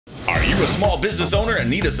Are you a small business owner and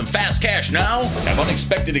need some fast cash now? Have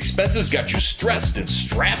unexpected expenses got you stressed and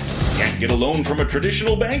strapped? Can't get a loan from a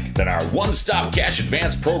traditional bank? Then our one-stop cash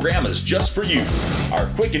advance program is just for you. Our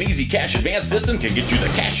quick and easy cash advance system can get you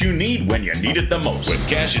the cash you need when you need it the most. With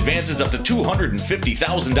cash advances up to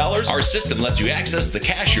 $250,000, our system lets you access the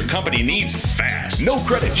cash your company needs fast. No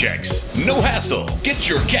credit checks, no hassle. Get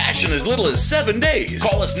your cash in as little as 7 days.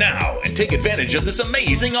 Call us now and take advantage of this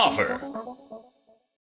amazing offer.